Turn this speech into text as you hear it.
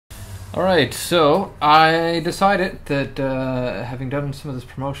Alright, so I decided that having done some of this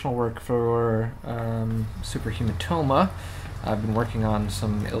promotional work for Super Hematoma, I've been working on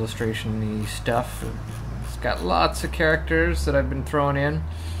some illustration-y stuff. It's got lots of characters that I've been throwing in,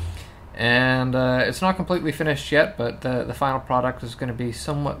 and it's not completely finished yet, but the final product is going to be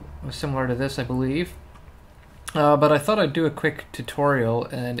somewhat similar to this, I believe. But I thought I'd do a quick tutorial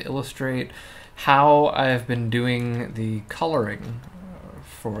and illustrate how I've been doing the coloring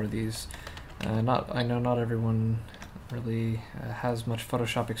for these. I know not everyone really has much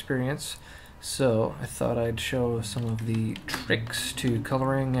Photoshop experience, so I thought I'd show some of the tricks to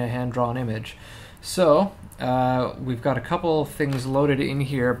coloring a hand-drawn image. So we've got a couple things loaded in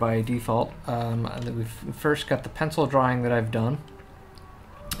here by default. We've first got the pencil drawing that I've done,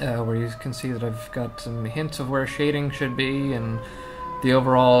 where you can see that I've got some hints of where shading should be and the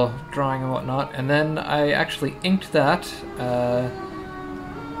overall drawing and whatnot. And then I actually inked that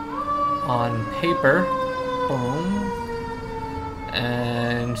on paper. Boom.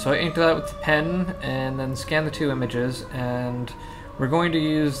 And so I inked that with the pen and then scanned the two images, and we're going to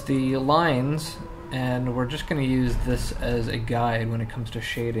use the lines, and we're just going to use this as a guide when it comes to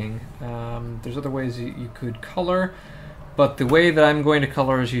shading. There's other ways you could color, but the way that I'm going to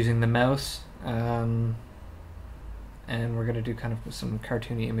color is using the mouse, and we're going to do kind of some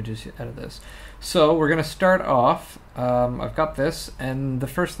cartoony images out of this. So we're going to start off, I've got this, and the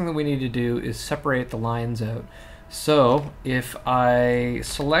first thing that we need to do is separate the lines out. So if I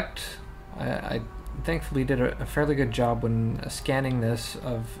select, I thankfully did a fairly good job when scanning this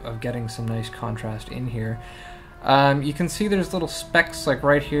of getting some nice contrast in here. You can see there's little specks like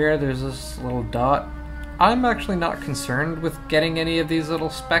right here, there's this little dot. I'm actually not concerned with getting any of these little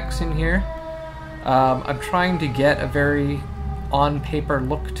specks in here. I'm trying to get a very on-paper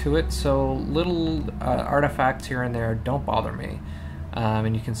look to it, so little artifacts here and there don't bother me.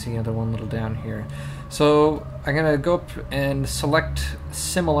 And you can see another one little down here. So I'm going to go up and select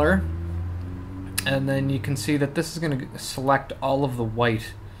similar, and then you can see that this is going to select all of the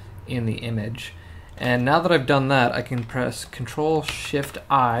white in the image. And now that I've done that, I can press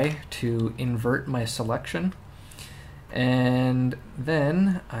Control-Shift-I to invert my selection. And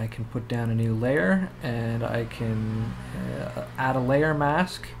then I can put down a new layer, and I can add a layer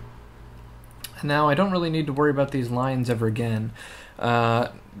mask. And now I don't really need to worry about these lines ever again.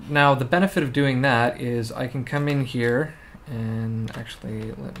 Now the benefit of doing that is I can come in here, and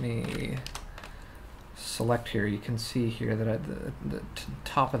actually let me select here. You can see here that the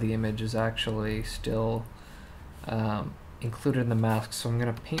top of the image is actually still included in the mask, so I'm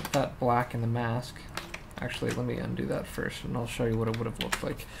going to paint that black in the mask. Actually, let me undo that first, and I'll show you what it would have looked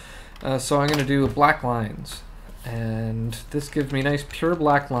like. So I'm going to do black lines, and this gives me nice pure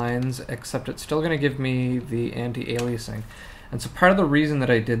black lines, except it's still going to give me the anti-aliasing. And so part of the reason that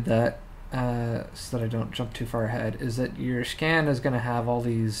I did that, so that I don't jump too far ahead, is that your scan is going to have all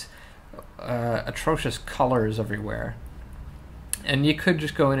these atrocious colors everywhere. And you could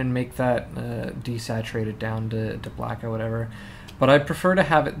just go in and make that desaturated down to black or whatever. But I prefer to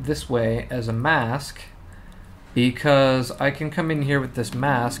have it this way as a mask, because I can come in here with this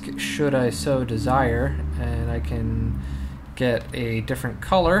mask should I so desire, and I can get a different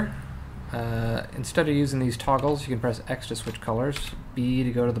color. Instead of using these toggles, you can press X to switch colors, B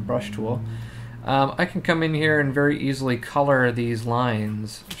to go to the brush tool. I can come in here and very easily color these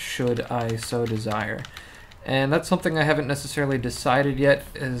lines should I so desire. And that's something I haven't necessarily decided yet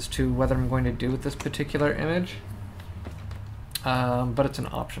as to whether I'm going to do with this particular image, but it's an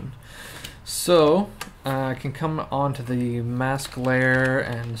option. So I can come onto the mask layer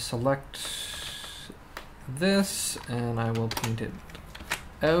and select this, and I will paint it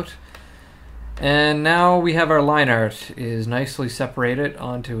out. And now we have our line art is nicely separated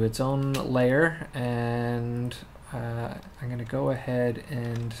onto its own layer, and I'm going to go ahead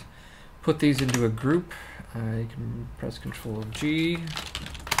and put these into a group. You can press Control-G,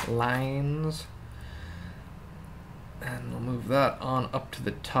 lines, and I'll move that on up to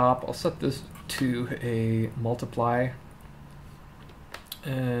the top. I'll set this to a multiply,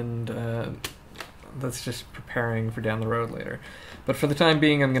 and that's just preparing for down the road later. But for the time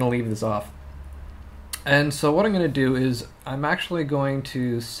being, I'm going to leave this off. And so what I'm going to do is I'm actually going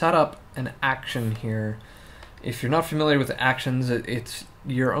to set up an action here. If you're not familiar with actions, it's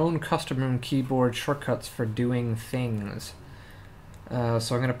your own custom keyboard shortcuts for doing things.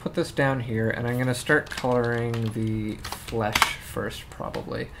 So I'm going to put this down here, and I'm going to start coloring the flesh first,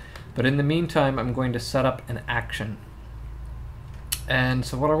 probably. But in the meantime, I'm going to set up an action. And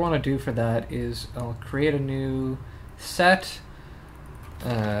so what I want to do for that is I'll create a new set,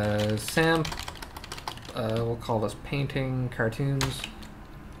 we'll call this painting cartoons.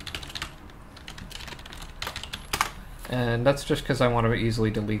 and that's just because I want to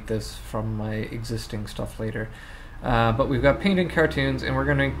easily delete this from my existing stuff later. But we've got painting cartoons, and we're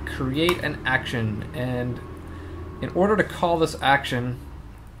going to create an action, and in order to call this action,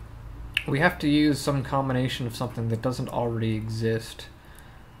 we have to use some combination of something that doesn't already exist.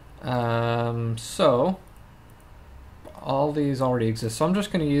 So all these already exist, so I'm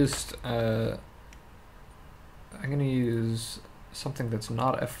just going to use something that's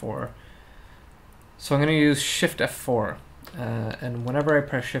not F4. So I'm going to use Shift F4, and whenever I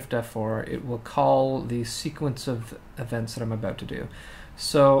press Shift F4, it will call the sequence of events that I'm about to do.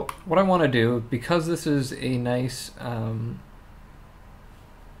 So what I want to do, because this is a nice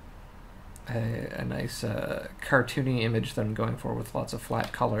cartoony image that I'm going for with lots of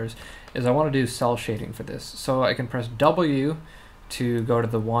flat colors, is I want to do cell shading for this. So I can press W to go to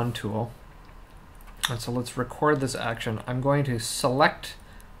the wand tool. And so let's record this action. I'm going to select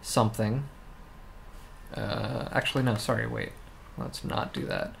something. Actually, no, sorry, wait. Let's not do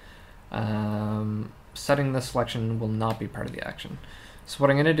that. Setting the selection will not be part of the action. So what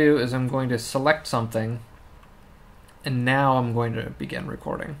I'm going to do is I'm going to select something, and now I'm going to begin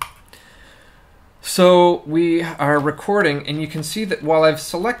recording. So we are recording, and you can see that while I've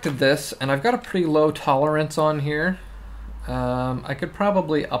selected this, and I've got a pretty low tolerance on here, I could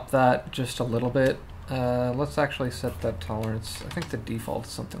probably up that just a little bit. Let's actually set that tolerance. I think the default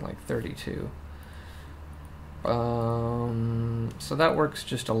is something like 32. So that works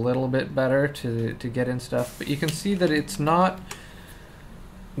just a little bit better to get in stuff, but you can see that it's not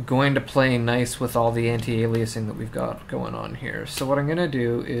going to play nice with all the anti-aliasing that we've got going on here. So what I'm going to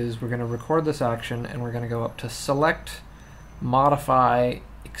do is we're going to record this action, and we're going to go up to Select, Modify,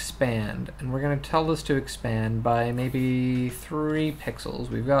 Expand, and we're going to tell this to expand by maybe 3 pixels.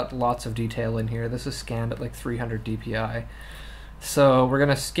 We've got lots of detail in here. This is scanned at like 300 dpi. So we're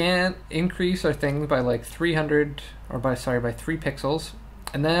going to increase our thing by like 300, or by 3 pixels.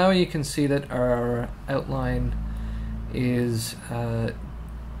 And now you can see that our outline is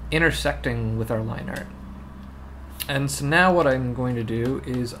intersecting with our line art. And so now what I'm going to do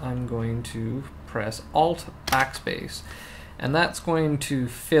is I'm going to press Alt Backspace, and that's going to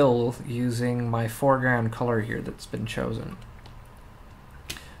fill using my foreground color here that's been chosen.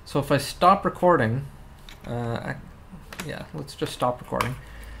 So if I stop recording, yeah, let's just stop recording.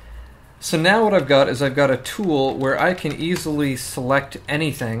 So now what I've got is I've got a tool where I can easily select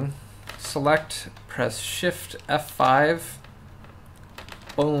anything. Select, press Shift F5,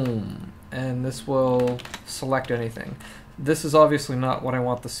 boom, and this will select anything. This is obviously not what I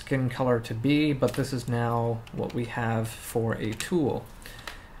want the skin color to be, but this is now what we have for a tool.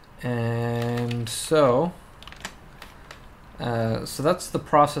 And so that's the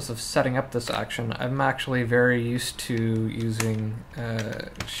process of setting up this action. I'm actually very used to using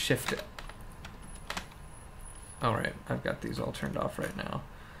Shift. All right, I've got these all turned off right now.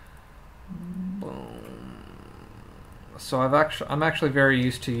 Boom. So I'm actually very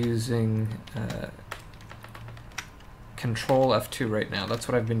used to using Control F2 right now. That's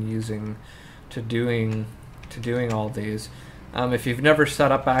what I've been using to doing all these. If you've never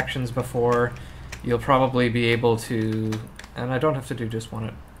set up actions before, you'll probably be able to, and I don't have to do just one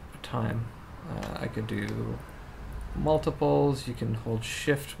at a time. I could do multiples. You can hold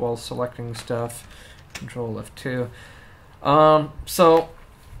Shift while selecting stuff, Control F2. So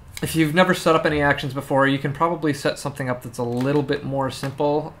if you've never set up any actions before, you can probably set something up that's a little bit more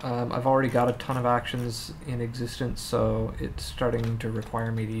simple. I've already got a ton of actions in existence, so it's starting to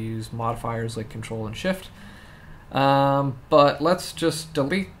require me to use modifiers like Control and Shift. But let's just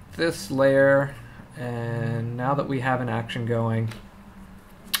delete this layer, and now that we have an action going,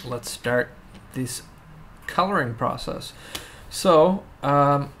 let's start this coloring process. So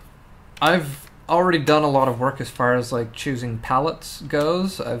I've already done a lot of work as far as like choosing palettes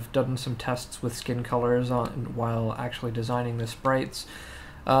goes. I've done some tests with skin colors while actually designing the sprites.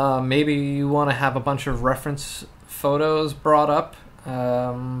 Maybe you want to have a bunch of reference photos brought up,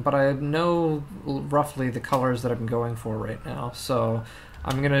 but I know roughly the colors that I'm going for right now, so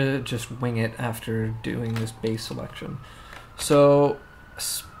I'm gonna just wing it after doing this base selection. So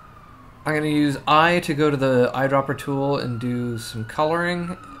I'm gonna use I to go to the eyedropper tool and do some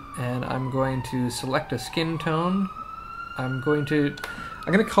coloring, and I'm going to select a skin tone. I'm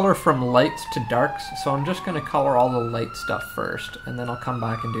gonna color from lights to darks, so I'm just gonna color all the light stuff first, and then I'll come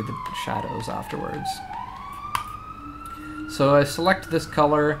back and do the shadows afterwards. So I select this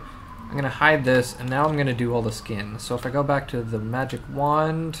color, I'm gonna hide this, and now I'm gonna do all the skin. So if I go back to the magic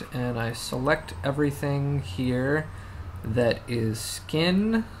wand and I select everything here that is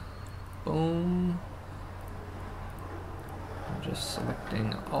skin, boom. I'm just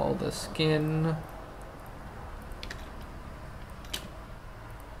selecting all the skin.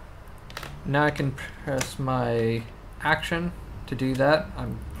 now I can press my action to do that.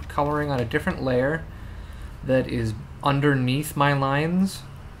 I'm coloring on a different layer that is underneath my lines.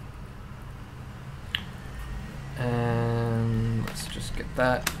 And let's just get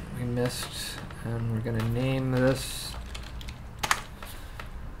that we missed, and we're gonna name this.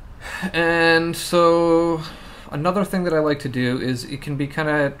 And so another thing that I like to do is it can be kind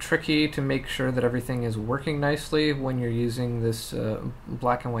of tricky to make sure that everything is working nicely when you're using this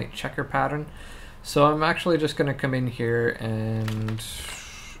black and white checker pattern. So I'm actually just going to come in here and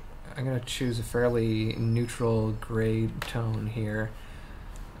I'm going to choose a fairly neutral gray tone here.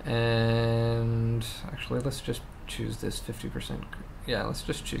 And actually let's just choose this 50%. Yeah, let's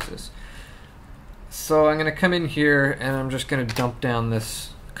just choose this. So I'm going to come in here and I'm just going to dump down this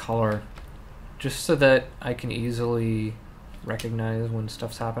color just so that I can easily recognize when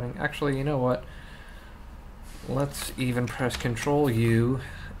stuff's happening. Actually, you know what? Let's even press Control U,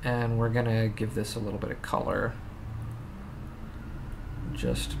 and we're gonna give this a little bit of color,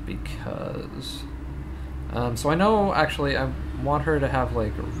 just because. So I know, actually, I want her to have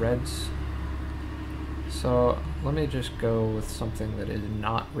like reds. So let me just go with something that is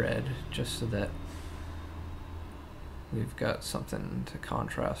not red, just so that we've got something to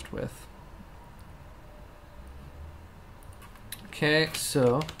contrast with. Okay,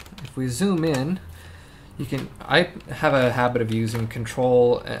 so if we zoom in, you can. I have a habit of using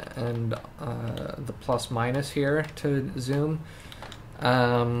Control and the plus minus here to zoom.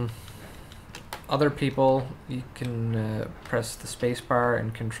 Other people, you can press the space bar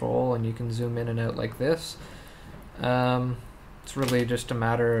and Control, and you can zoom in and out like this. It's really just a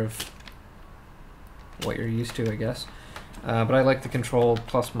matter of what you're used to, I guess. But I like the Control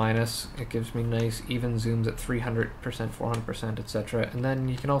plus minus. It gives me nice even zooms at 300%, 400%, etc. And then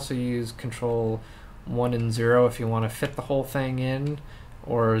you can also use Control 1 and 0 if you want to fit the whole thing in,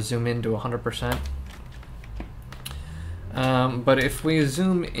 or zoom in to 100%. But if we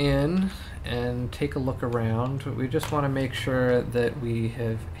zoom in and take a look around, we just want to make sure that we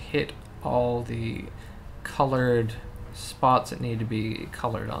have hit all the colored spots that need to be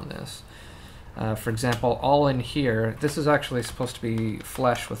colored on this. For example, all in here, this is actually supposed to be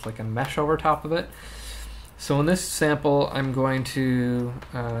flesh with like a mesh over top of it. So in this sample, I'm going to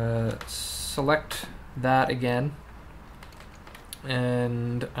select that again,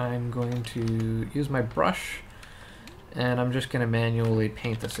 and I'm going to use my brush, and I'm just going to manually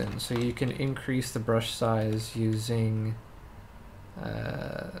paint this in. So you can increase the brush size using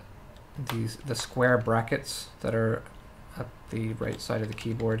the square brackets that are at the right side of the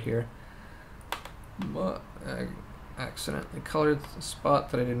keyboard here. But I accidentally colored the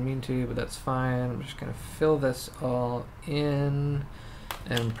spot that I didn't mean to, but that's fine. I'm just going to fill this all in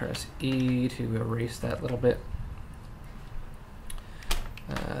and press E to erase that little bit.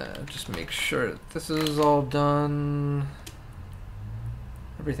 Just make sure that this is all done.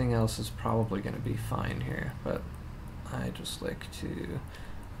 Everything else is probably going to be fine here, but I just like to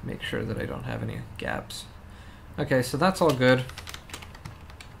make sure that I don't have any gaps. Okay, so that's all good.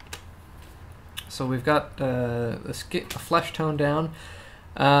 So we've got the flesh tone down.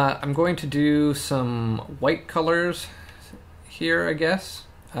 I'm going to do some white colors here, I guess.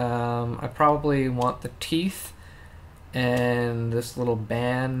 I probably want the teeth and this little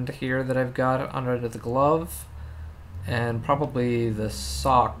band here that I've got under the glove, and probably the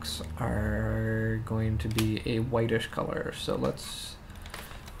socks are going to be a whitish color. So let's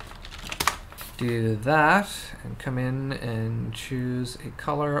do that and come in and choose a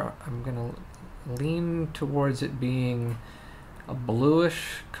color. I'm going to lean towards it being a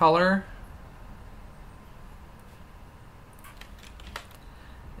bluish color,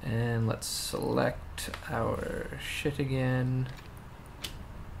 and let's select our shit again.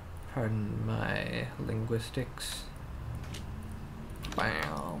 Pardon my linguistics.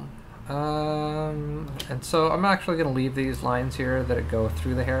 Bam. And so I'm actually going to leave these lines here that go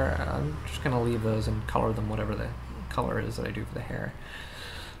through the hair. I'm just going to leave those and color them whatever the color is that I do for the hair.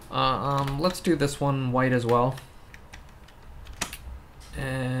 Let's do this one white as well.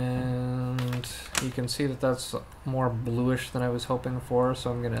 And you can see that that's more bluish than I was hoping for, so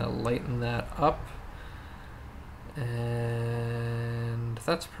I'm going to lighten that up. And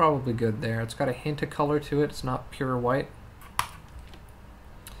that's probably good there. It's got a hint of color to it. It's not pure white.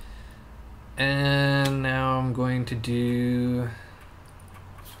 And now I'm going to do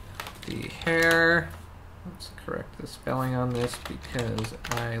the hair. Let's correct the spelling on this because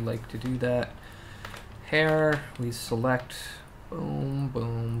I like to do that. Hair, we select boom,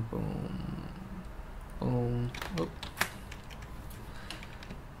 boom, boom, boom. Oop.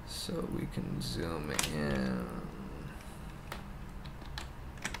 So we can zoom in.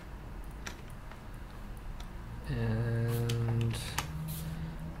 and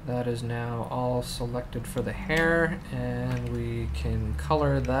that is now all selected for the hair, and we can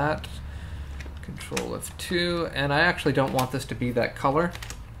color that. Control F2, and I actually don't want this to be that color.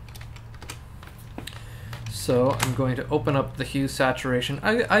 So I'm going to open up the hue saturation.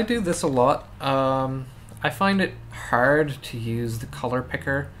 I do this a lot. I find it hard to use the color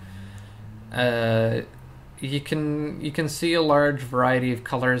picker. You can see a large variety of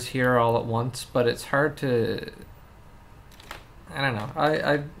colors here all at once, but it's hard to. I don't know.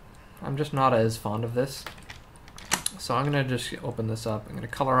 I'm just not as fond of this. So I'm gonna just open this up. I'm gonna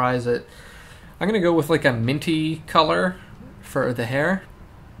colorize it. I'm gonna go with like a minty color for the hair.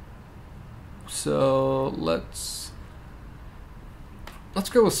 So let's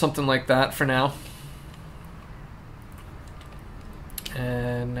go with something like that for now.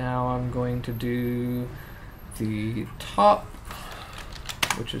 And now I'm going to do the top,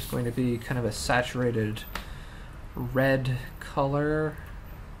 which is going to be kind of a saturated red color.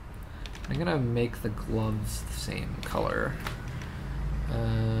 I'm gonna make the gloves the same color.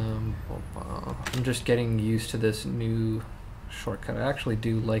 I'm just getting used to this new shortcut. I actually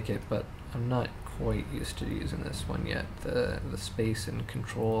do like it, but I'm not quite used to using this one yet. The space and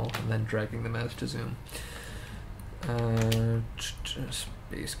control, and then dragging the mouse to zoom.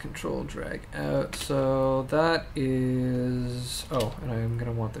 Space control, drag out. So that is. Oh, and I'm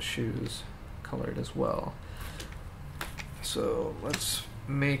gonna want the shoes colored as well. So let's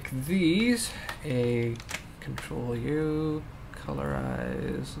make these a Control U,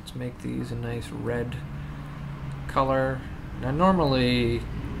 colorize. Let's make these a nice red color. Now normally,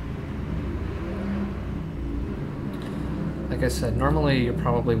 like I said, normally you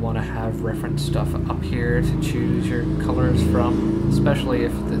probably want to have reference stuff up here to choose your colors from, especially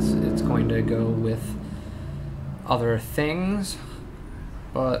if it's going to go with other things.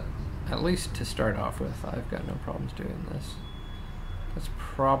 But at least to start off with, I've got no problems doing this. That's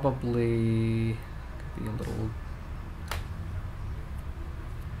probably could be a little.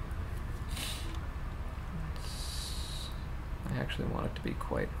 I actually want it to be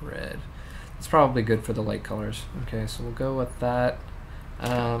quite red. It's probably good for the light colors. Okay, so we'll go with that.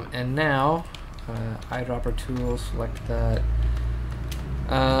 And now, eyedropper tool, select that.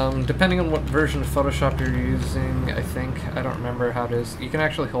 Depending on what version of Photoshop you're using, I think, I don't remember how it is. You can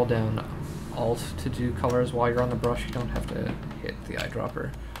actually hold down Alt to do colors while you're on the brush. You don't have to hit the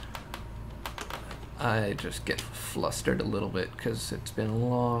eyedropper. I just get flustered a little bit because it's been a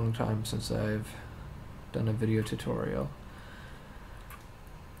long time since I've done a video tutorial.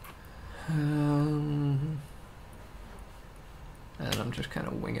 And I'm just kind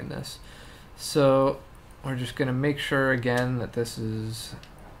of winging this. So we're just going to make sure again that this is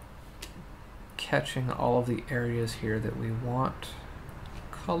catching all of the areas here that we want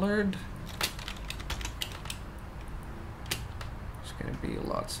colored. There's going to be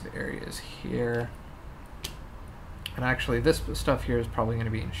lots of areas here. And actually this stuff here is probably going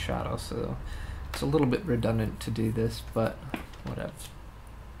to be in shadow, so it's a little bit redundant to do this, but whatever.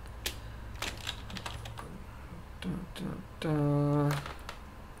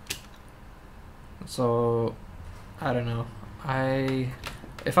 So I don't know.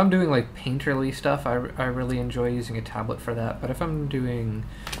 If I'm doing like painterly stuff, I really enjoy using a tablet for that. But if I'm doing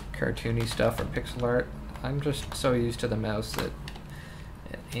cartoony stuff or pixel art, I'm just so used to the mouse that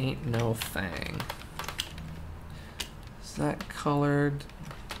it ain't no thing. Is that colored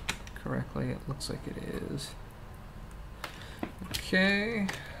correctly? It looks like it is. Okay.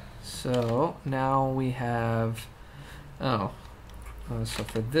 So now we have, so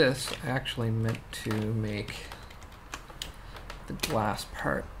for this, I actually meant to make the glass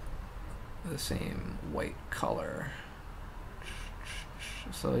part the same white color.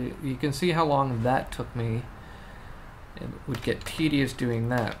 So you can see how long that took me. It would get tedious doing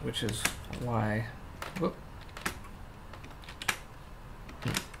that, which is why, whoop.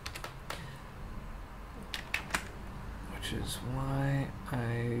 Which is why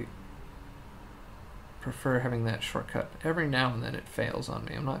I prefer having that shortcut. Every now and then it fails on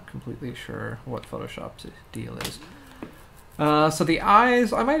me. I'm not completely sure what Photoshop's deal is. So the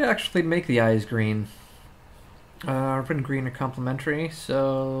eyes, I might actually make the eyes green. Red and green are complementary,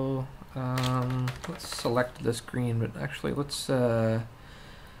 so let's select this green, but actually let's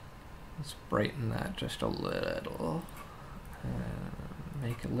brighten that just a little.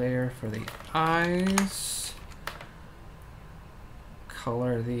 Make a layer for the eyes.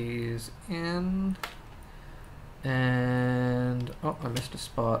 Color these in. And, oh, I missed a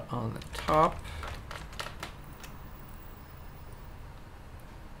spot on the top.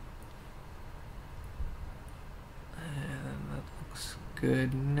 And that looks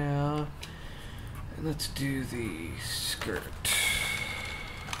good now. And let's do the skirt.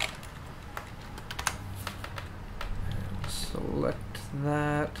 And select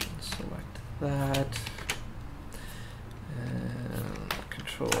that, and select that. And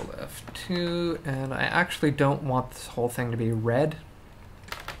Control F2, and I actually don't want this whole thing to be red.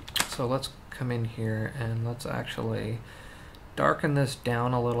 So let's come in here and let's actually darken this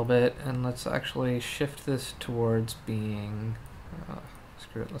down a little bit, and let's actually shift this towards being,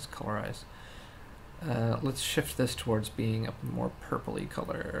 screw it, let's colorize. Let's shift this towards being a more purpley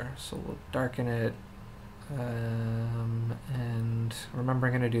color. So we'll darken it, and remember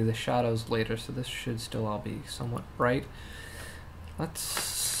I'm going to do the shadows later, so this should still all be somewhat bright.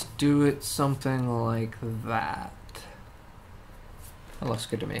 Let's do it something like that. That looks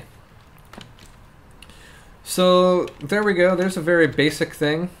good to me. So there we go, there's a very basic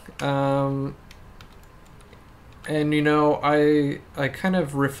thing. And you know, I kind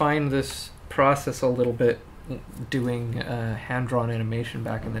of refined this process a little bit doing hand-drawn animation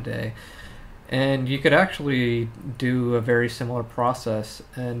back in the day. And you could actually do a very similar process,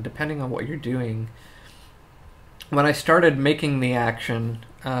 and depending on what you're doing, when I started making the action,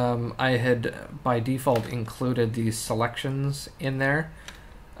 I had by default included these selections in there.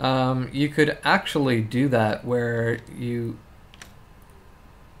 You could actually do that where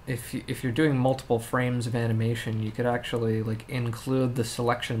if you're doing multiple frames of animation, you could actually like include the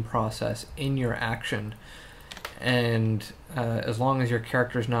selection process in your action, and as long as your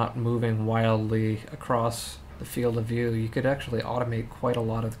character's not moving wildly across the field of view, you could actually automate quite a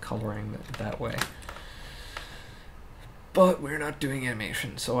lot of the coloring that way. But we're not doing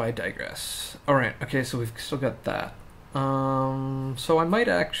animation, so I digress. Alright, okay, so we've still got that. So I might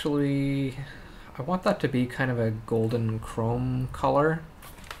actually, I want that to be kind of a golden chrome color.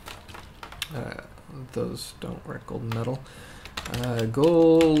 Those don't work, golden metal.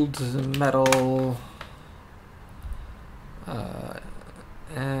 Gold, metal,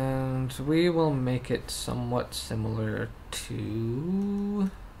 and we will make it somewhat similar to,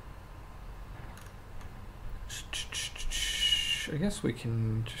 I guess we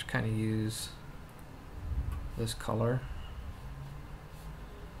can just kind of use this color.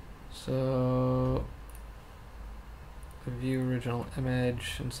 So view original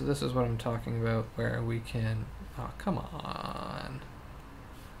image, and so this is what I'm talking about, where we can, oh come on,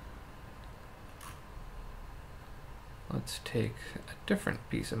 let's take a different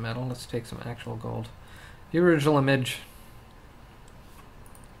piece of metal, let's take some actual gold. View original image,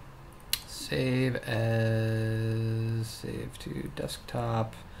 save as, save to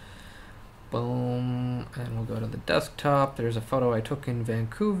desktop, boom, and we'll go to the desktop. There's a photo I took in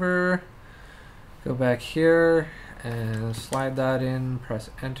Vancouver. Go back here and slide that in,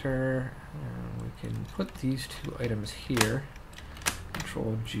 press enter, and we can put these two items here.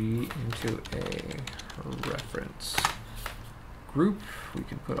 Control G into a reference group. We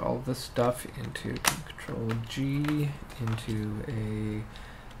can put all this stuff into Control G into a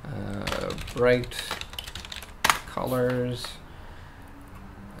bright colors.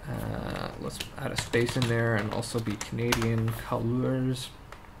 Let's add a space in there and also be Canadian colors.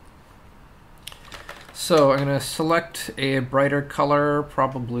 So I'm going to select a brighter color,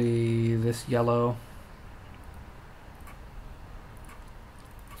 probably this yellow.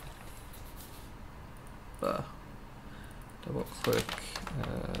 Double click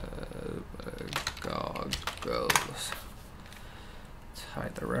goggles. Let's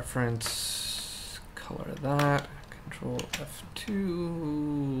hide the reference, color that, Control F2,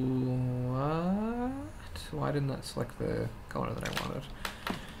 what? Why didn't that select the color that I wanted?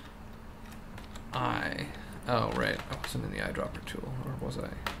 Oh right, I wasn't in the eyedropper tool, or was I?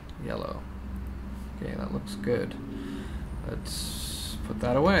 Yellow. Okay, that looks good. Let's put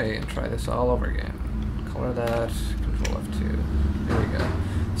that away and try this all over again. Color that, Control F2, there we go.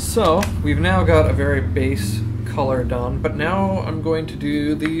 So, we've now got a very base color done, but now I'm going to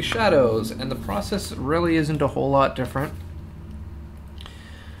do the shadows, and the process really isn't a whole lot different.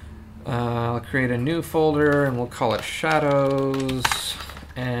 I'll create a new folder and we'll call it shadows,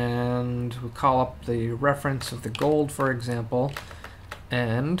 and we'll call up the reference of the gold, for example,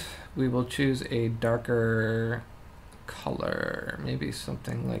 and we will choose a darker color, maybe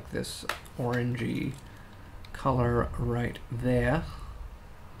something like this orangey color right there,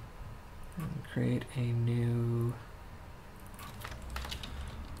 and create a new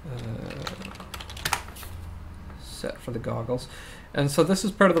set for the goggles. And so this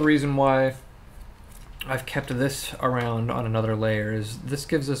is part of the reason why I've kept this around on another layer, is this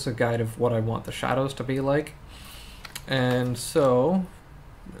gives us a guide of what I want the shadows to be like. And so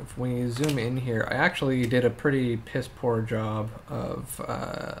if we zoom in here, I actually did a pretty piss poor job of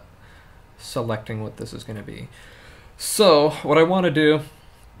selecting what this is going to be. So what I want to do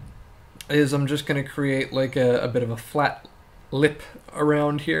is I'm just going to create like a bit of a flat lip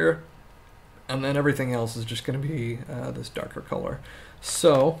around here, and then everything else is just going to be this darker color.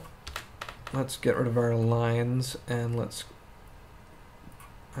 So let's get rid of our lines and let's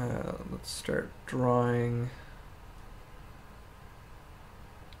start drawing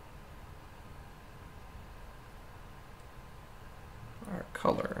our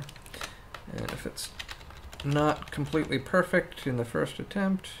color. And if it's not completely perfect in the first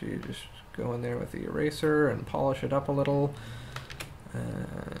attempt, you just go in there with the eraser and polish it up a little,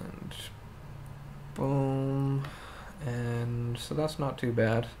 and boom. And so that's not too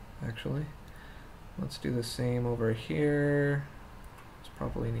bad, actually. Let's do the same over here. This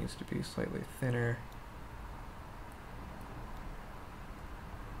probably needs to be slightly thinner.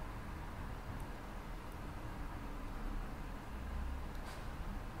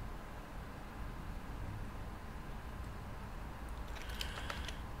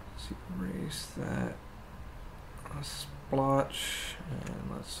 Erase that splotch, and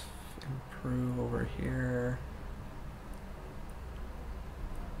let's improve over here.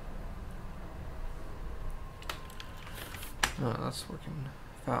 Oh, that's working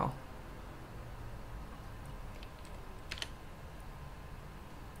foul.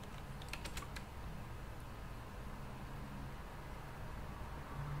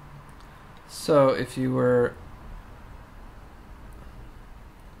 So if you were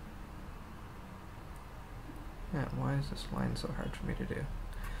why is this line so hard for me to do?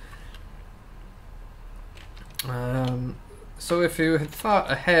 So if you had thought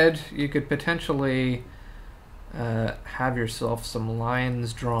ahead, you could potentially have yourself some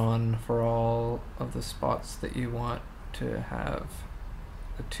lines drawn for all of the spots that you want to have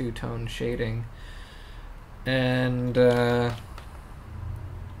a two-tone shading. And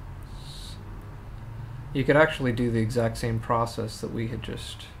you could actually do the exact same process that we had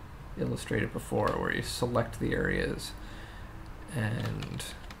just illustrated before, where you select the areas and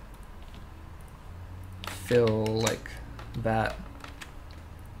fill like that.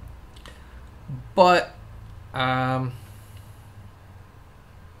 But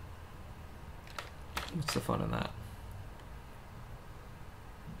what's the fun in that?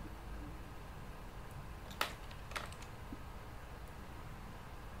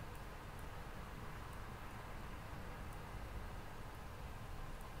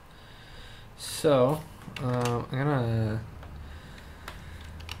 So I'm gonna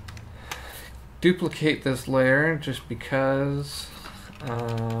duplicate this layer just because,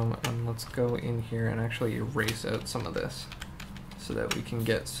 and let's go in here and actually erase out some of this so that we can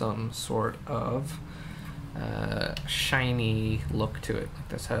get some sort of shiny look to it. Like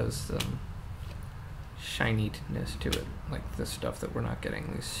this has some shininess to it, like this stuff that we're not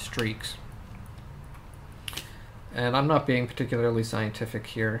getting, these streaks. And I'm not being particularly scientific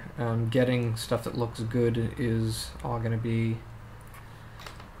here. Getting stuff that looks good is all going to be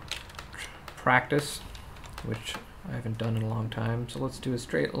practice, which I haven't done in a long time. So let's do a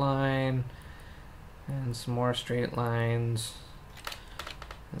straight line and some more straight lines.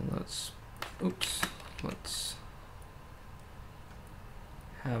 And let's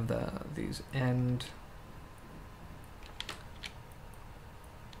have these end.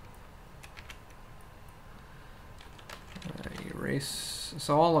 Erase.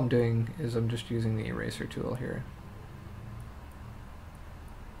 So all I'm doing is I'm just using the eraser tool here.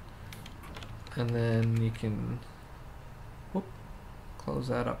 And then you can close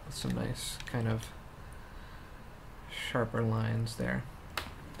that up with some nice kind of sharper lines there.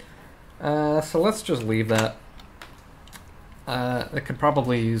 So let's just leave that. It could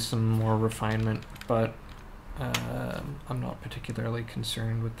probably use some more refinement, but I'm not particularly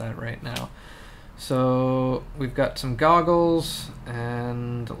concerned with that right now. So we've got some goggles,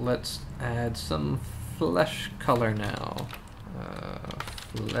 and let's add some flesh color now.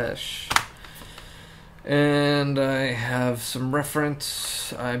 Flesh. And I have some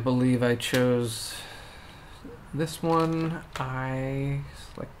reference. I believe I chose this one. I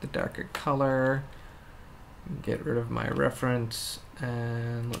select the darker color, get rid of my reference,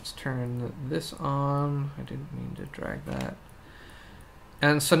 and let's turn this on. I didn't mean to drag that.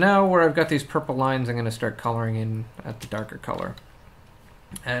 And so now where I've got these purple lines, I'm going to start coloring in at the darker color.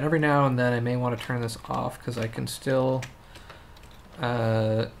 And every now and then I may want to turn this off because I can still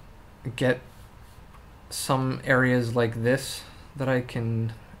get some areas like this that I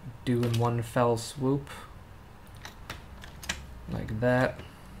can do in one fell swoop. Like that.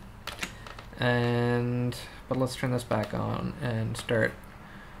 But let's turn this back on and start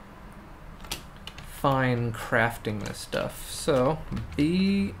fine crafting this stuff. So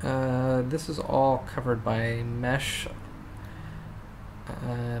B, this is all covered by mesh,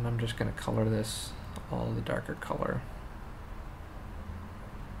 and I'm just going to color this all the darker color.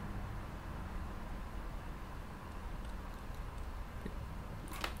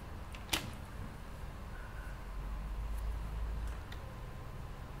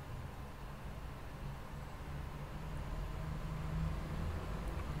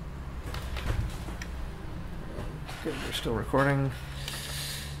 Good, we're still recording.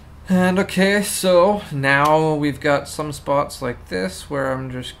 And okay, so now we've got some spots like this where I'm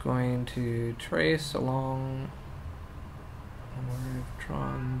just going to trace along where we've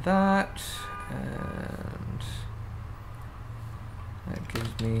drawn that, and that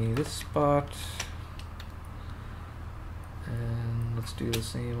gives me this spot. And let's do the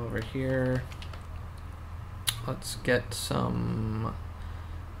same over here. Let's get some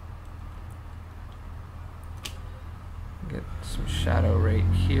shadow right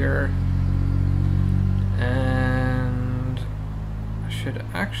here, and I should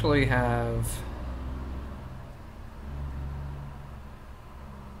actually have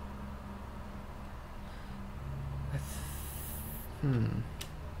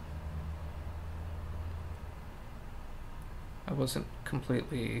I wasn't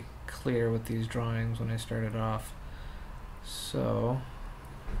completely clear with these drawings when I started off, so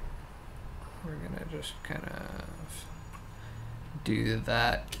we're gonna just kind of do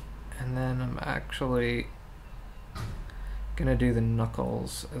that, and then I'm actually gonna do the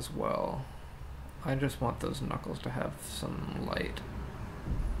knuckles as well. I just want those knuckles to have some light.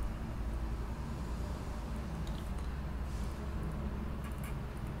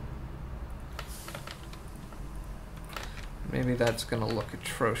 Maybe that's gonna look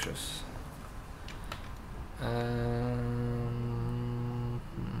atrocious.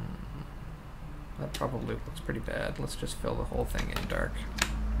 That probably looks pretty bad. Let's just fill the whole thing in dark.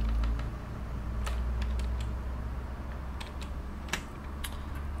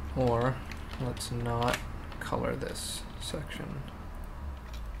 Or let's not color this section.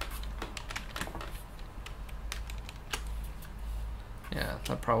 Yeah,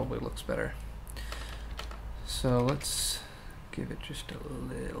 that probably looks better. So let's give it just a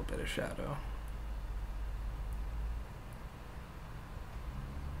little bit of shadow.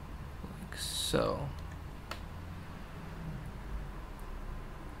 So,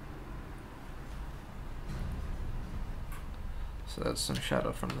 that's some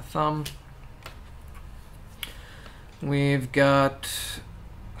shadow from the thumb. We've got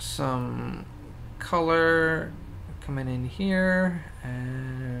some color coming in here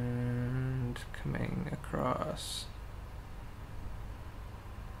and coming across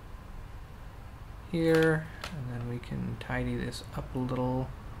here, and then we can tidy this up a little.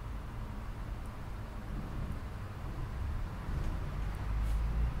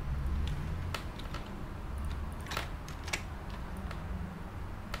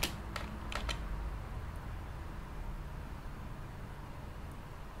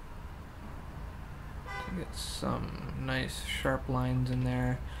 Get some nice sharp lines in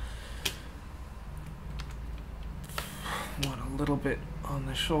there. Want a little bit on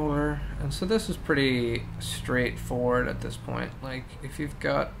the shoulder, and so this is pretty straightforward at this point. Like, if you've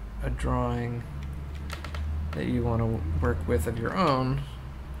got a drawing that you want to work with of your own,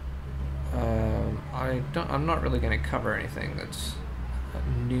 I'm not really going to cover anything that's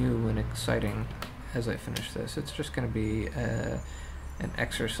new and exciting as I finish this. It's just going to be an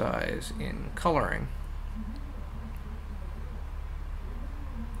exercise in coloring.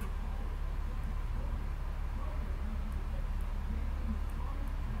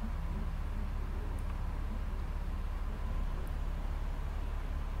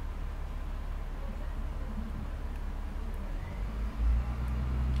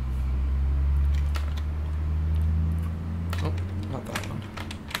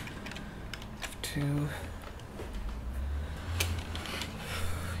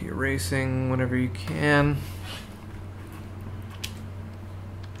 Erasing whenever you can.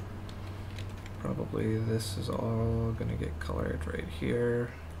 Probably this is all going to get colored right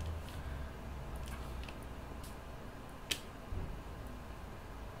here.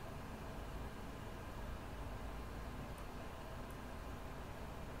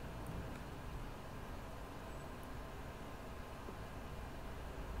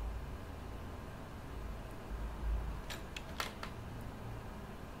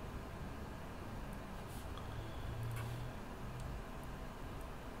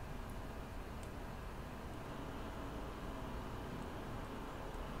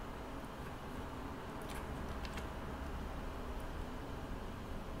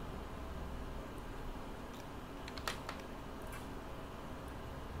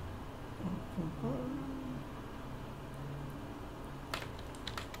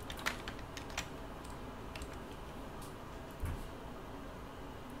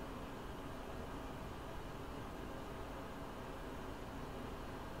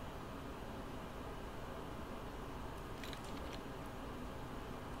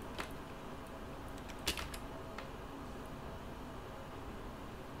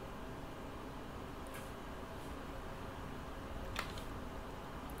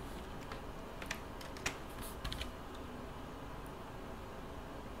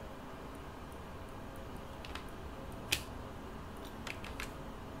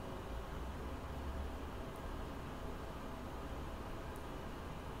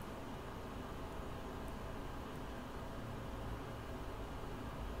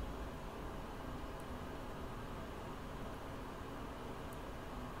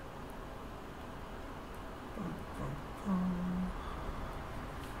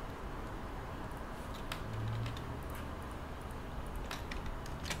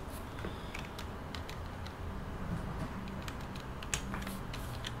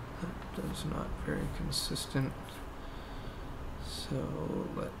 That's not very consistent. So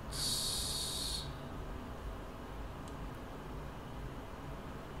let's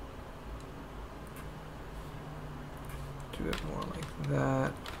do it more like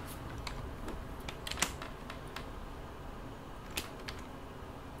that.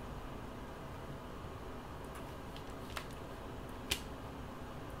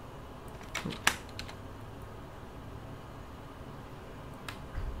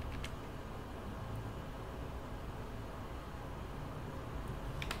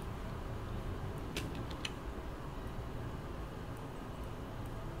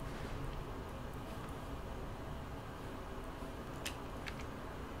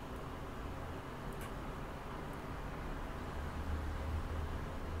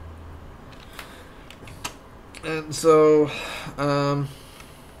 And so, I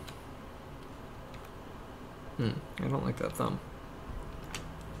don't like that thumb.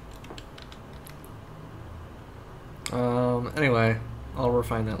 Anyway, I'll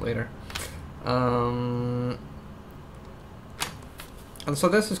refine that later. And so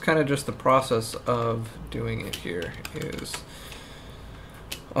this is kind of just the process of doing it here, is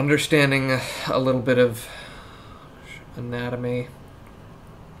understanding a little bit of anatomy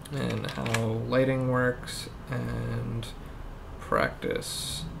and how lighting works, and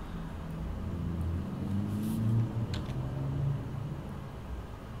practice.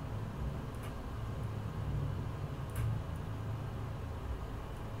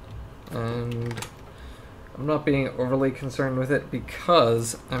 And I'm not being overly concerned with it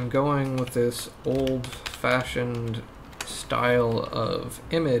because I'm going with this old-fashioned style of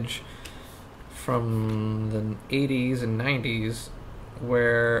image from the 80s and 90s,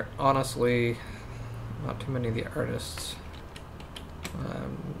 where honestly not too many of the artists,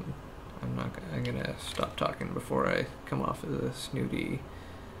 I'm gonna stop talking before I come off as a snooty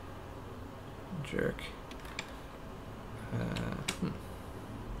jerk.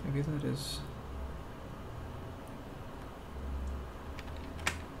 Maybe that is...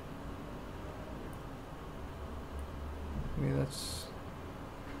 maybe that's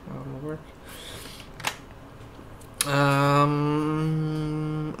how it'll work.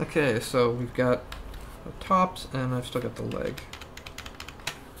 Okay, so we've got the tops, and I've still got the leg.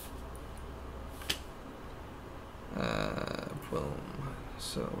 Boom.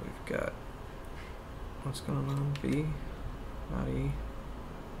 So we've got... what's going on? B? Not E.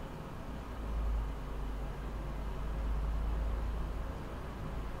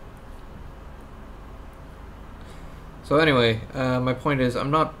 So anyway, my point is,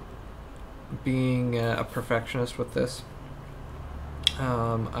 I'm not being a perfectionist with this.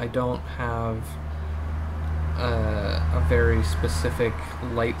 I don't have a very specific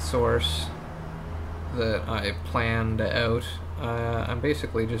light source that I planned out. I'm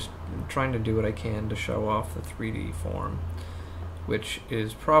basically just trying to do what I can to show off the 3D form, which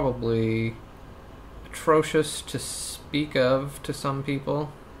is probably atrocious to speak of to some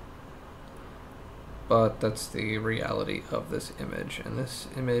people, but that's the reality of this image. And this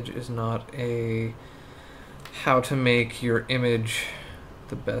image is not a how to make your image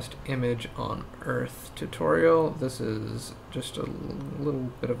the best image on Earth tutorial. This is just a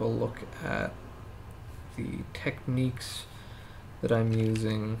little bit of a look at the techniques that I'm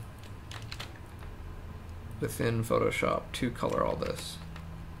using within Photoshop to color all this.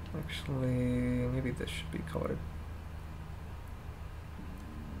 Actually, maybe this should be colored,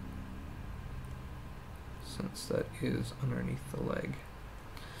 since that is underneath the leg.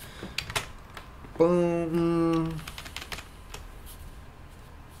 Boom.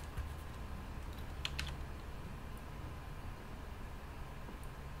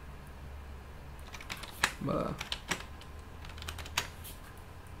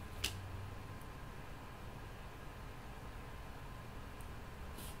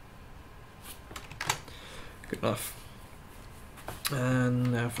 Good enough.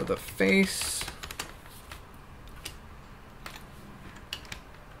 And now for the face.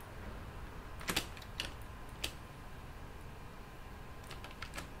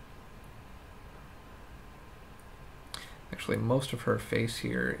 Actually, most of her face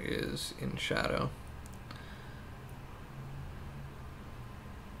here is in shadow.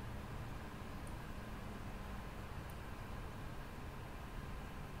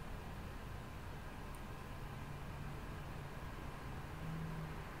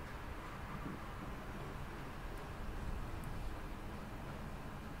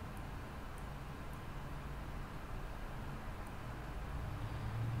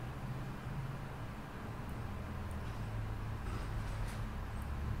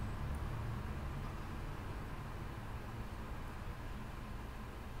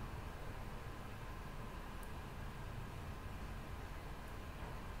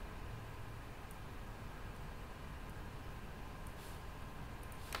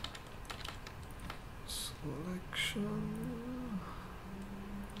 Selection.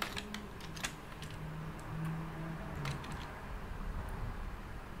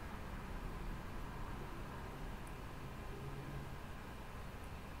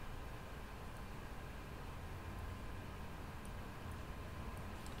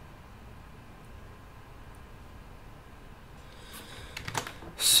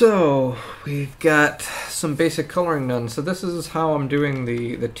 So we've got some basic coloring done. So this is how I'm doing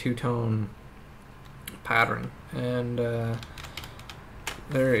the two-tone pattern, and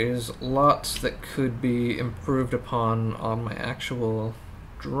there is lots that could be improved upon on my actual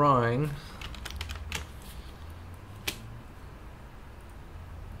drawing.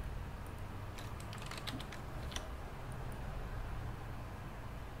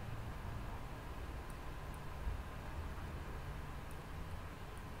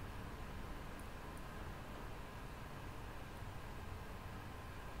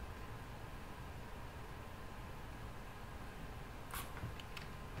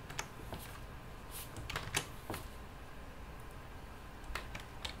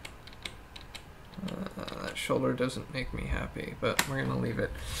 That shoulder doesn't make me happy, but we're gonna leave it.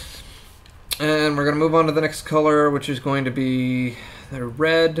 And we're gonna move on to the next color, which is going to be the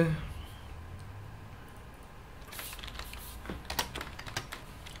red.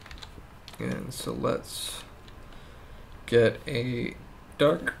 And so let's get a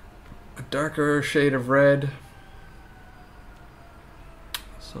darker shade of red.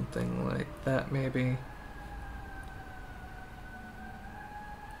 Something like that, maybe.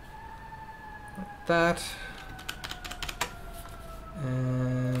 Like that.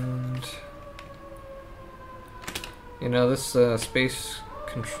 And you know, this space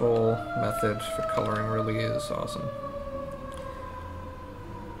control method for coloring really is awesome.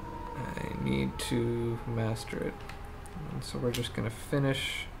 I need to master it. And so we're just going to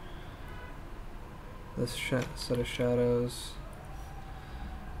finish this set of shadows.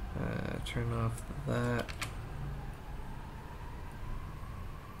 Turn off that.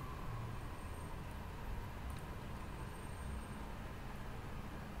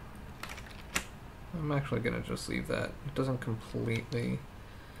 I'm actually going to just leave that. It doesn't completely...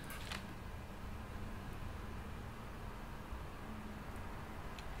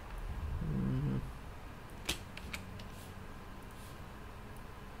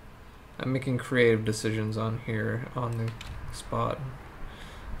 I'm making creative decisions on here, on the spot.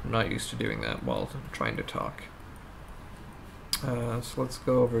 I'm not used to doing that while trying to talk. So let's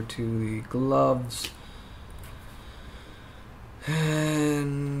go over to the gloves.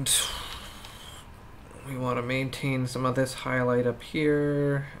 And we want to maintain some of this highlight up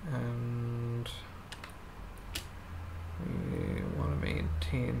here, and we want to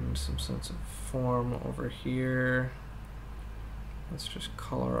maintain some sense of form over here. Let's just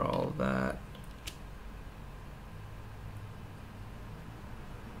color all of that.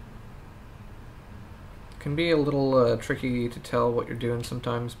 It can be a little tricky to tell what you're doing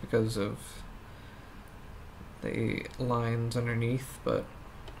sometimes because of the lines underneath, but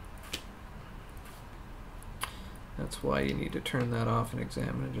that's why you need to turn that off and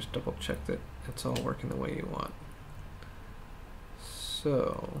examine and just double check that it's all working the way you want.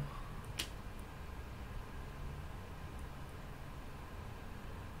 So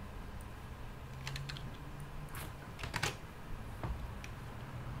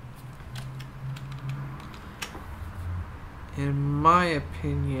in my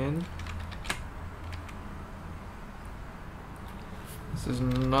opinion, this is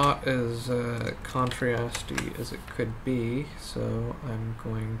not as contrasty as it could be, so I'm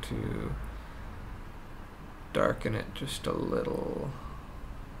going to darken it just a little.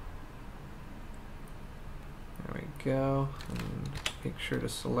 There we go. And make sure to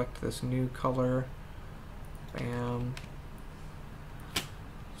select this new color. Bam.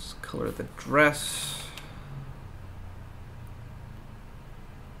 Let's color the dress.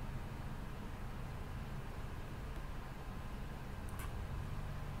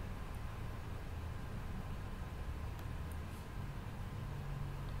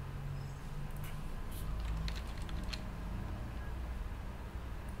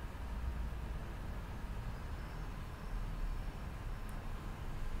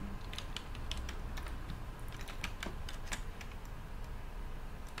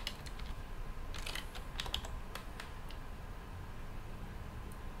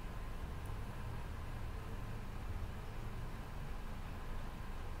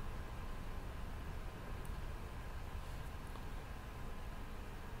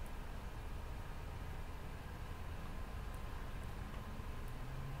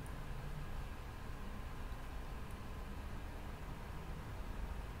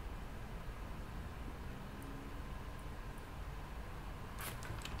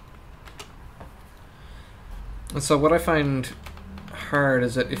 And so what I find hard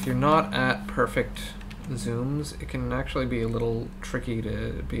is that if you're not at perfect zooms, it can actually be a little tricky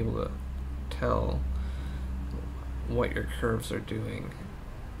to be able to tell what your curves are doing.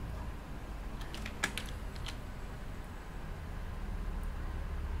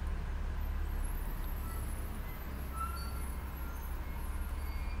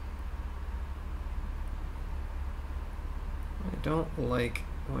 I don't like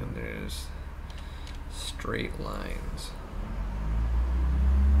when there's straight lines.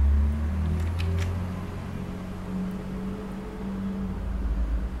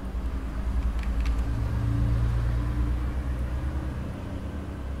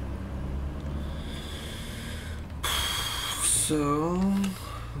 So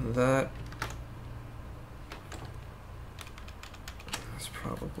that this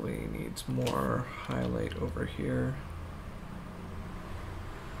probably needs more highlight over here.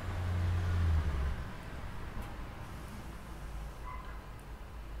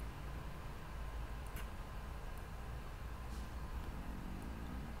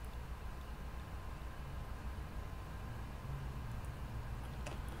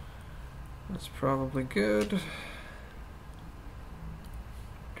 That's probably good.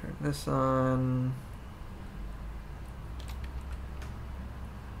 Turn this on.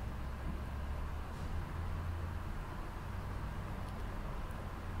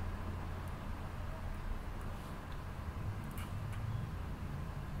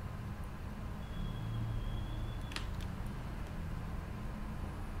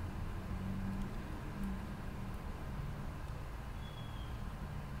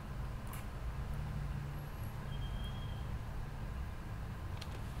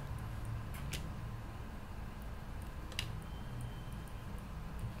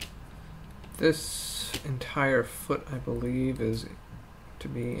 This entire foot, I believe, is to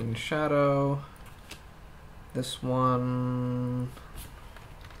be in shadow. This one,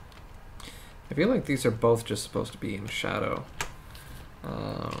 I feel like these are both just supposed to be in shadow.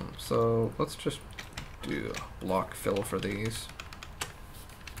 So let's just do a block fill for these.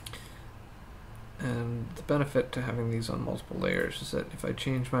 And the benefit to having these on multiple layers is that if I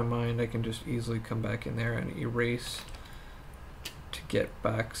change my mind, I can just easily come back in there and erase to get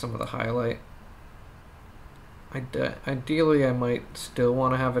back some of the highlight. Ideally, I might still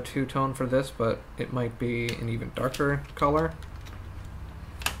want to have a two-tone for this, but it might be an even darker color.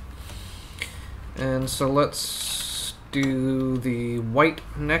 And so let's do the white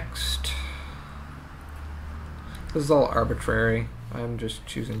next. This is all arbitrary. I'm just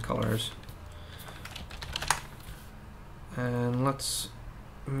choosing colors. And let's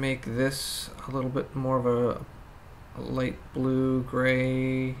make this a little bit more of a light blue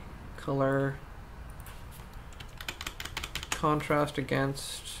gray color. Contrast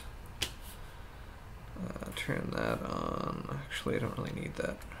against. Turn that on. Actually, I don't really need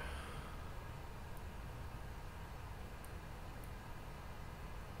that.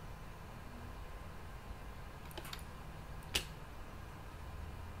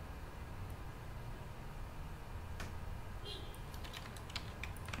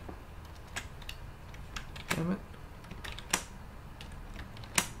 Damn it.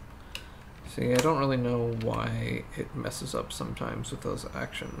 See, I don't really know why it messes up sometimes with those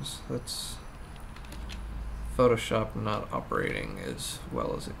actions. That's Photoshop not operating as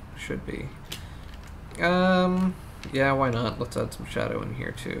well as it should be. Yeah, why not? Let's add some shadow in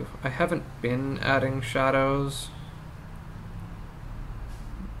here too. I haven't been adding shadows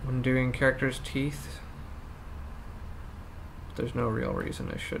when doing characters' teeth. There's no real reason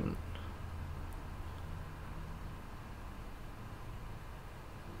I shouldn't.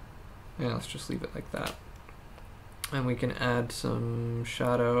 Yeah, let's just leave it like that. And we can add some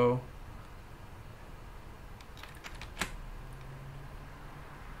shadow.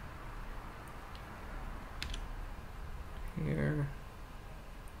 Here.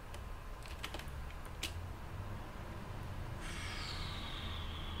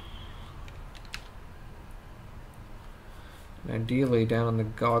 And ideally, down on the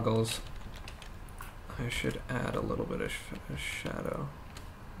goggles, I should add a little bit of shadow.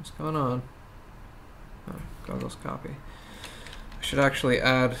 What's going on? Oh, goggles copy. I should actually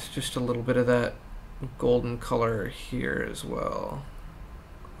add just a little bit of that golden color here as well.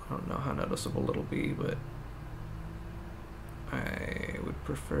 I don't know how noticeable it'll be, but I would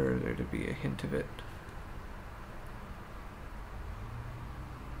prefer there to be a hint of it.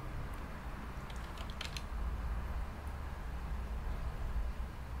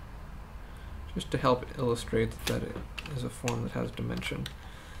 Just to help illustrate that it is a form that has dimension.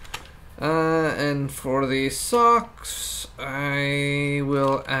 And for the socks, I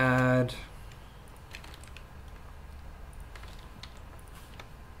will add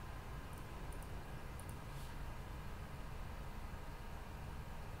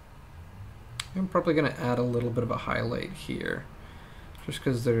I'm probably going to add a little bit of a highlight here, just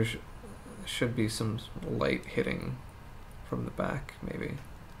because there should be some light hitting from the back, maybe.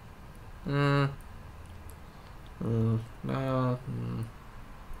 No.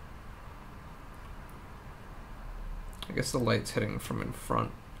 I guess the light's hitting from in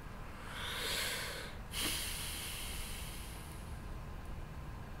front.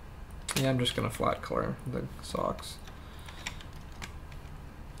 Yeah, I'm just going to flat color the socks.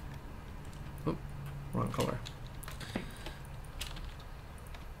 Oop, wrong color.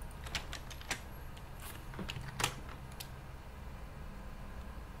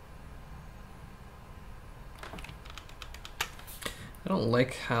 I don't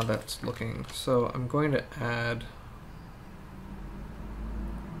like how that's looking, so I'm going to add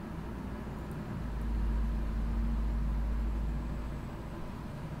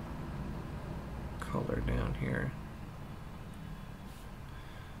color down here.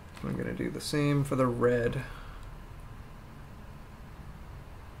 I'm going to do the same for the red.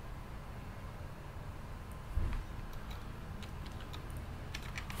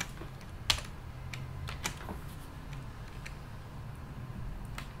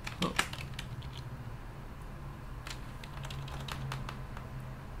 Oh.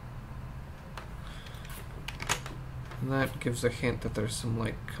 And that gives a hint that there's some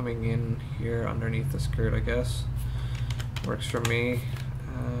light coming in here underneath the skirt, I guess. Works for me.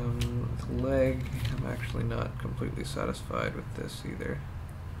 With leg, I'm actually not completely satisfied with this either.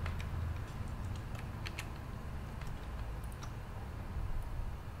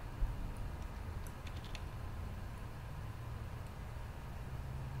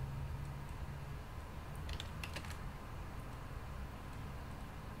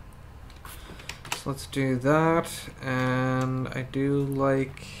 So let's do that, and I do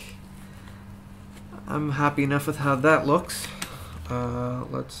like, I'm happy enough with how that looks.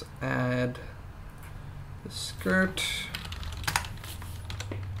 Let's add the skirt.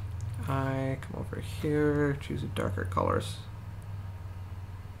 I come over here, choose a darker colors.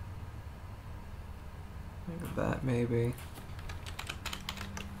 Like that maybe.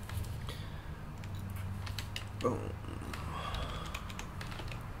 Boom.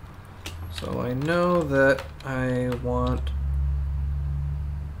 So I know that I want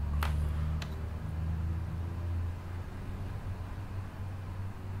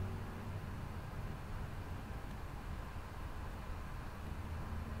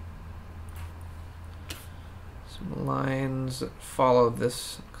some lines that follow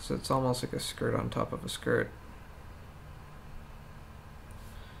this, because it's almost like a skirt on top of a skirt.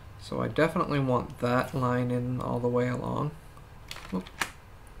 So I definitely want that line in all the way along. Oop.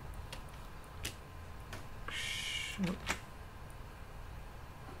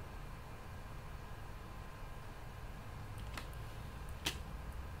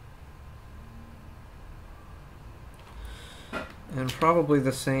 And probably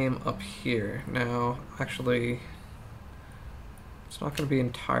the same up here. Now, actually, it's not going to be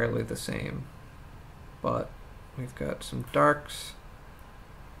entirely the same, but we've got some darks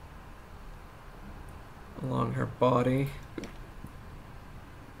along her body.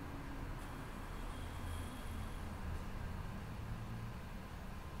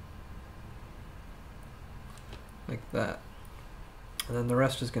 Like that. And then the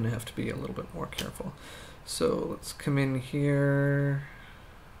rest is going to have to be a little bit more careful. So let's come in here.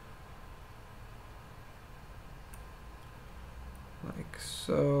 Like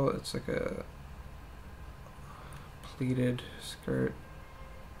so. It's like a pleated skirt.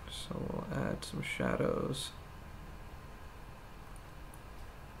 So we'll add some shadows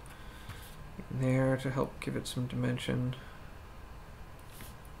in there to help give it some dimension.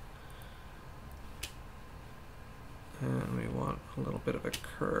 And we want a little bit of a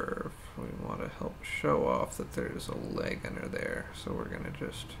curve. We want to help show off that there's a leg under there. So we're going to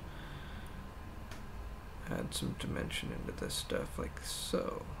just add some dimension into this stuff like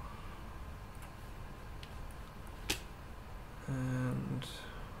so. And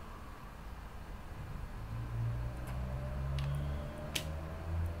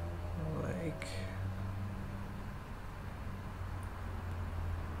like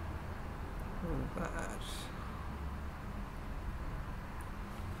that.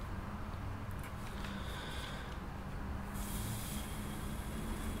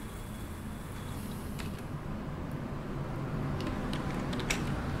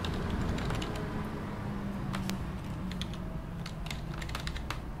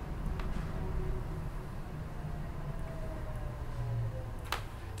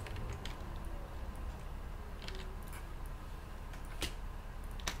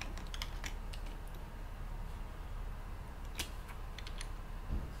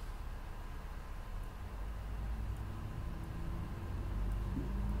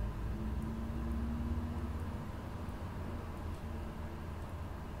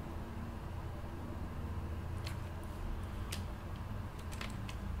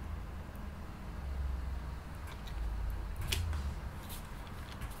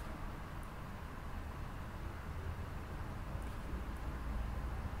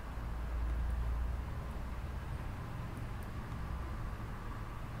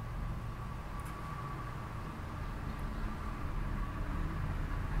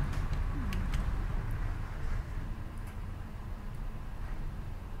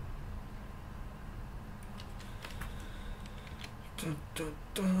 Dun, dun,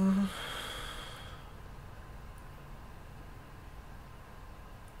 dun.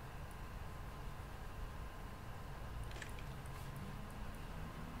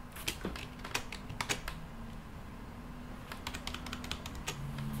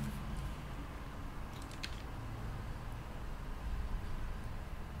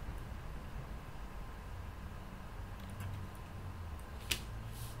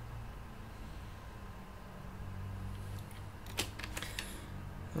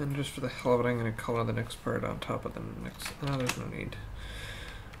 And just for the hell of it, I'm going to color the next part on top of the next. Oh, there's no need.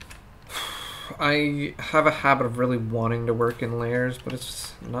 I have a habit of really wanting to work in layers, but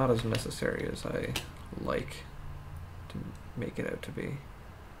it's not as necessary as I like to make it out to be.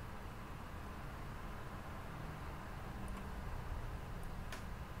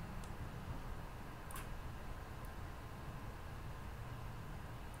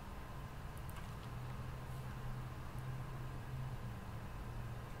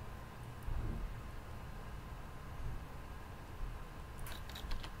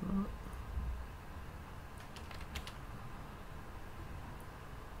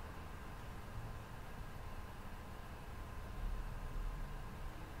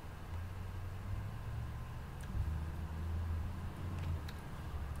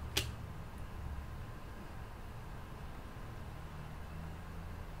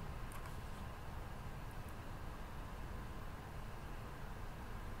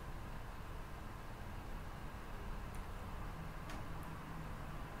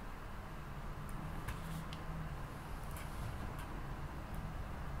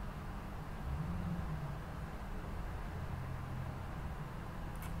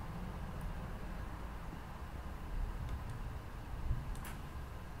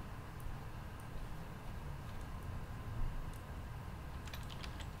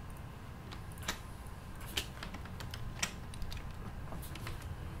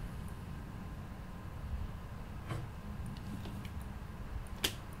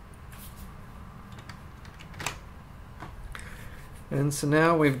 And so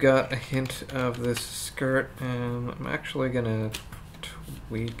now we've got a hint of this skirt, and I'm actually gonna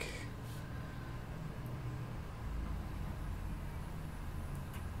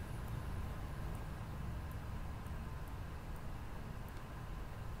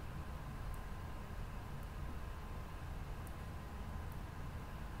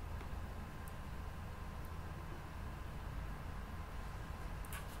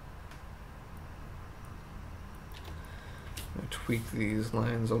tweak these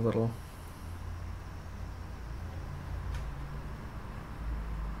lines a little.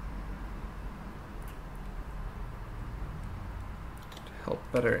 To help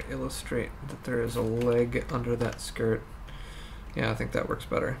better illustrate that there is a leg under that skirt. Yeah, I think that works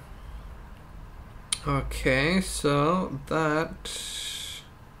better. Okay, so that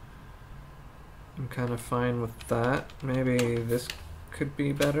I'm kind of fine with that. Maybe this could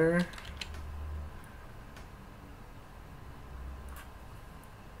be better.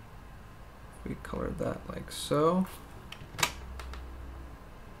 We colored that like so.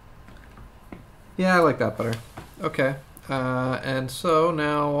 Yeah, I like that better. Okay. And so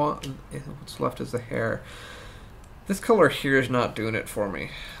now what's left is the hair. This color here is not doing it for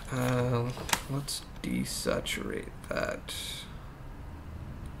me. Let's desaturate that.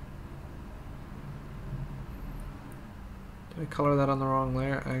 Did I color that on the wrong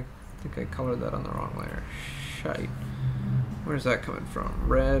layer? I think I colored that on the wrong layer. Shite. Where's that coming from?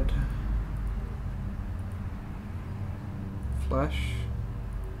 Red. Flesh.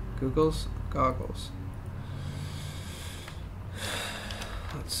 Googles. Goggles.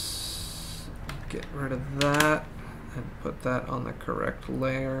 Let's get rid of that and put that on the correct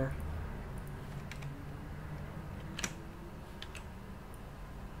layer.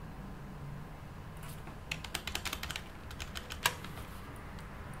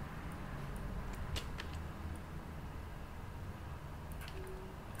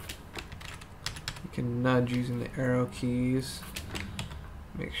 You can nudge using the arrow keys.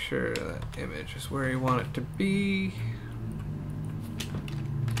 Make sure that image is where you want it to be.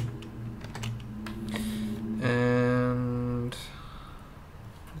 And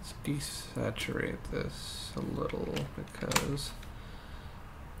let's desaturate this a little because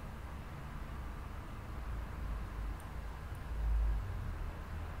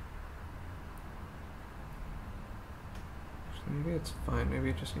maybe it's fine,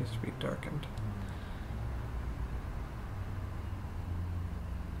 maybe it just needs to be darkened.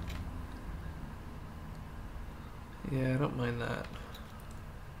 Yeah, I don't mind that.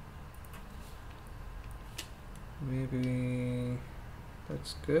 Maybe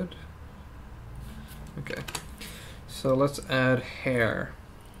that's good. Okay, so let's add hair.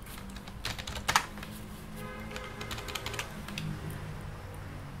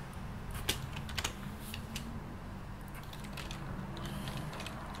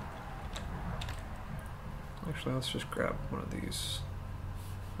 Actually, let's just grab one of these.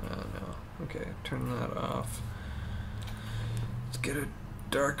 No. Okay, turn that off. Let's get a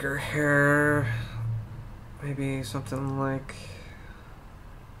darker hair. Maybe something like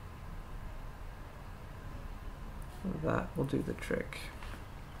that will do the trick.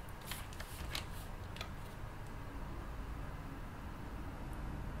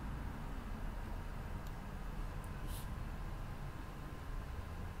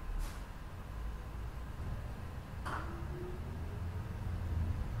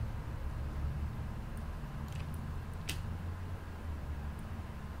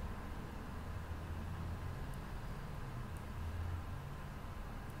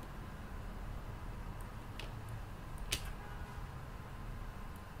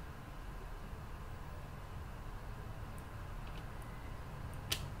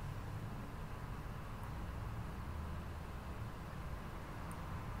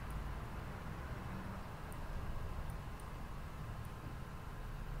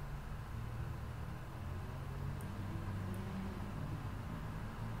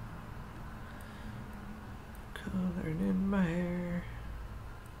 Coloring in my hair.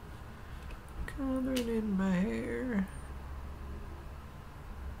 Coloring in my hair.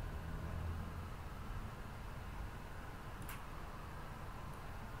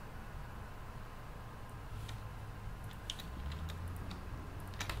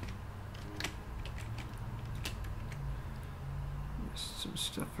 Just some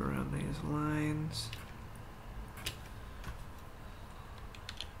stuff around these lines.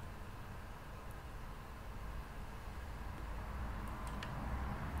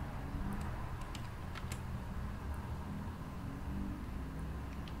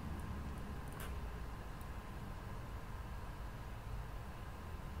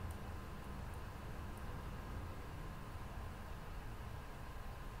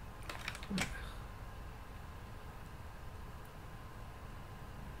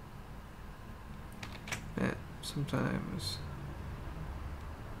 Yeah, sometimes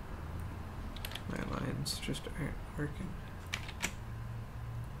my lines just aren't working.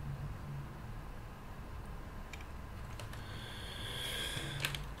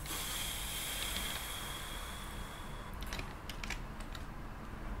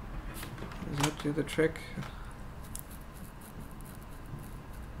 Does that do the trick?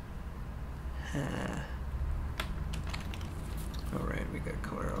 Alright, we got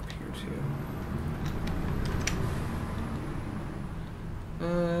color up here too.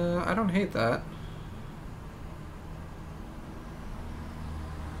 I don't hate that.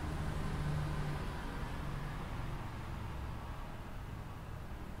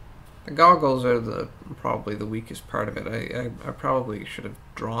 I goggles are probably the weakest part of it. I probably should have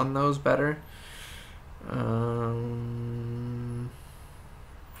drawn those better.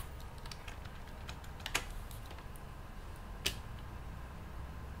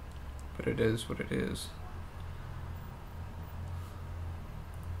 But it is what it is.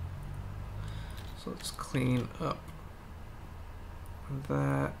 So let's clean up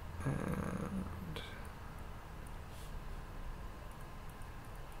that and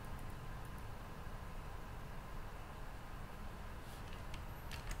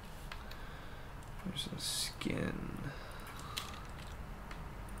there's the skin.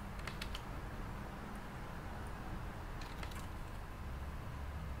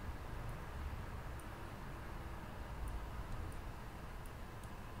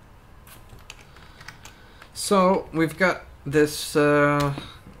 So we've got this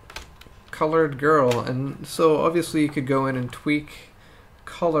colored girl, and so obviously you could go in and tweak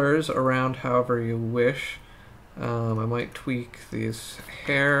colors around however you wish. I might tweak this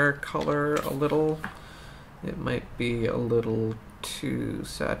hair color a little. It might be a little too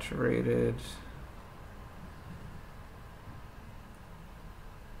saturated.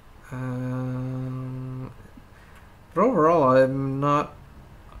 But overall, I'm not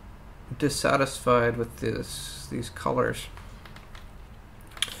dissatisfied with these colors.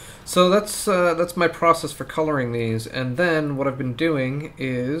 So that's my process for coloring these, and then what I've been doing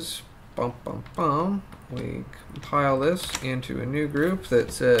is we compile this into a new group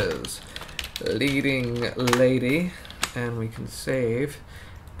that says leading lady, and we can save.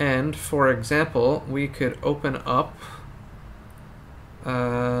 And for example, we could open up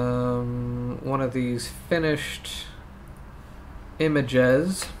one of these finished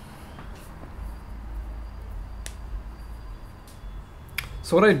images.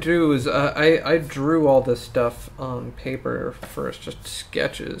 So what I do is I drew all this stuff on paper first, just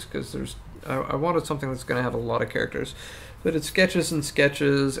sketches, because I wanted something that's going to have a lot of characters. But it's sketches and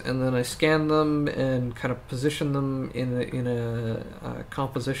sketches, and then I scan them and kind of position them in a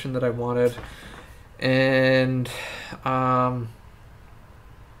composition that I wanted, and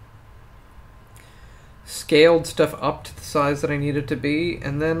scaled stuff up to the size that I needed to be,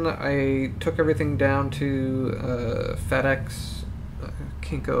 and then I took everything down to FedEx.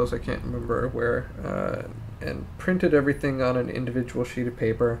 Kinko's, I can't remember where, and printed everything on an individual sheet of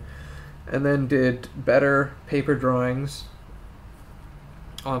paper, and then did better paper drawings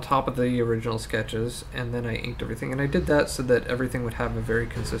on top of the original sketches, and then I inked everything, and I did that so that everything would have a very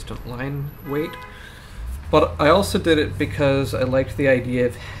consistent line weight. But I also did it because I liked the idea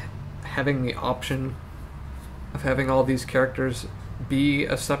of having the option of having all these characters be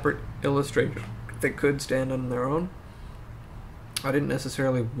a separate illustration that could stand on their own. I didn't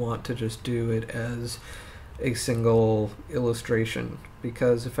necessarily want to just do it as a single illustration,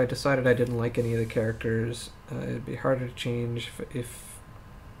 because if I decided I didn't like any of the characters, it'd be harder to change. If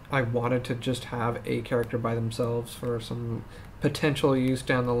I wanted to just have a character by themselves for some potential use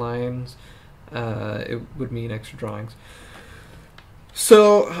down the lines, it would mean extra drawings.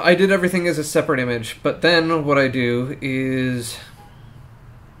 So I did everything as a separate image, but then what I do is...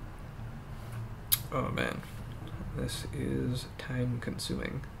 oh man. This is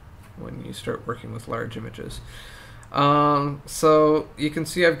time-consuming when you start working with large images. So you can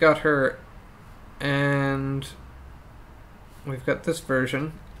see I've got her, and we've got this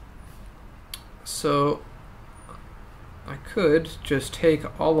version. So I could just take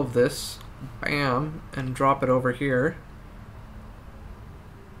all of this, bam, and drop it over here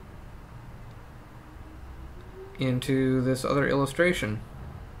into this other illustration.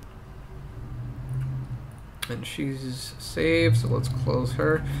 And she's saved, so let's close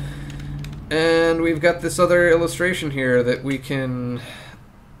her. And we've got this other illustration here that we can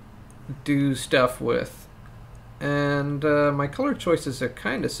do stuff with. And my color choices are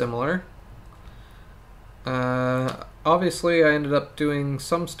kind of similar. Obviously, I ended up doing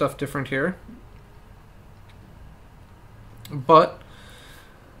some stuff different here. But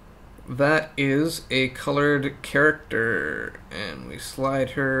that is a colored character, and we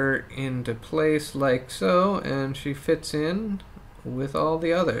slide her into place like so, and she fits in with all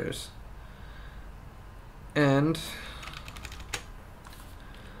the others. And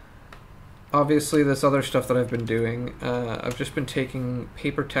obviously this other stuff that I've been doing, I've just been taking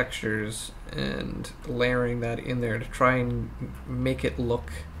paper textures and layering that in there to try and make it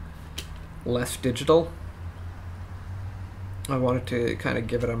look less digital. I wanted to kind of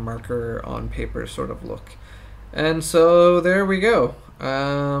give it a marker on paper sort of look. And so there we go.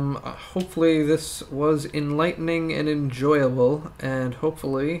 Hopefully this was enlightening and enjoyable, and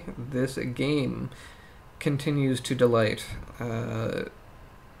hopefully this game continues to delight.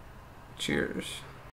 Cheers.